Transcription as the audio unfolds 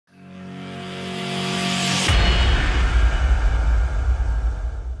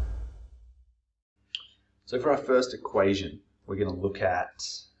So for our first equation, we're going to look at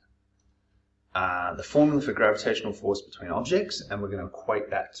the formula for gravitational force between objects, and we're going to equate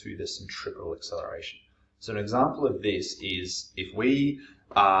that to the centripetal acceleration. So an example of this is if we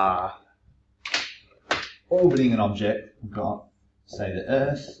are orbiting an object, we've got, say, the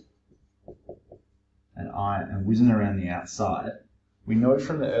Earth, and I am whizzing around the outside. We know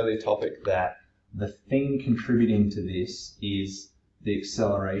from the earlier topic that the thing contributing to this is the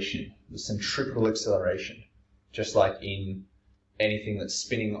acceleration, the centripetal acceleration, just like in anything that's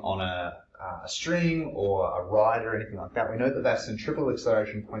spinning on a string or a ride or anything like that. We know that that centripetal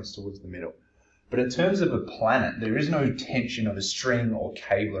acceleration points towards the middle. But in terms of a planet, there is no tension of a string or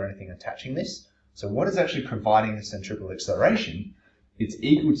cable or anything attaching this. So what is actually providing the centripetal acceleration? It's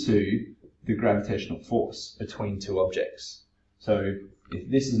equal to the gravitational force between two objects. So if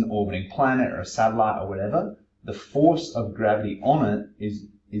this is an orbiting planet or a satellite or whatever, the force of gravity on it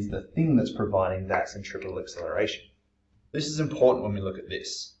is the thing that's providing that centripetal acceleration. This is important when we look at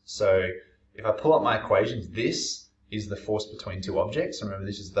this. So if I pull up my equations, this is the force between two objects. Remember,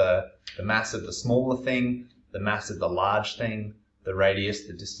 this is the mass of the smaller thing, the mass of the large thing, the radius,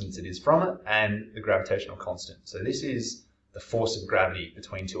 the distance it is from it, and the gravitational constant. So this is the force of gravity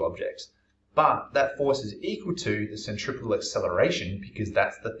between two objects. But that force is equal to the centripetal acceleration because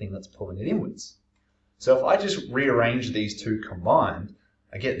that's the thing that's pulling it inwards. So if I just rearrange these two combined,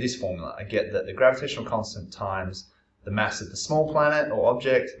 I get this formula. I get that the gravitational constant times the mass of the small planet or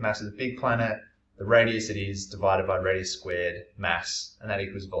object, mass of the big planet, the radius it is divided by radius squared, mass, and that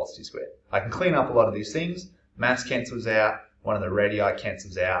equals velocity squared. I can clean up a lot of these things. Mass cancels out, one of the radii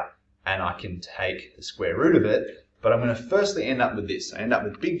cancels out, and I can take the square root of it. But I'm going to firstly end up with this. I end up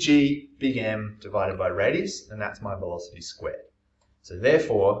with big G, big M divided by radius, and that's my velocity squared. So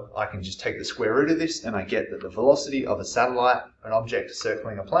therefore, I can just take the square root of this, and I get that the velocity of a satellite, an object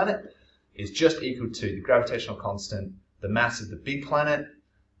circling a planet, is just equal to the gravitational constant, the mass of the big planet,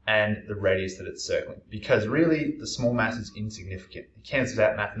 and the radius that it's circling. Because really, the small mass is insignificant. It cancels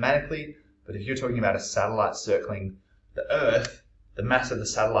out mathematically, but if you're talking about a satellite circling the Earth, the mass of the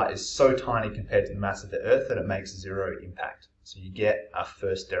satellite is so tiny compared to the mass of the Earth that it makes zero impact. So you get our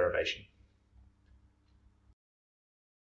first derivation.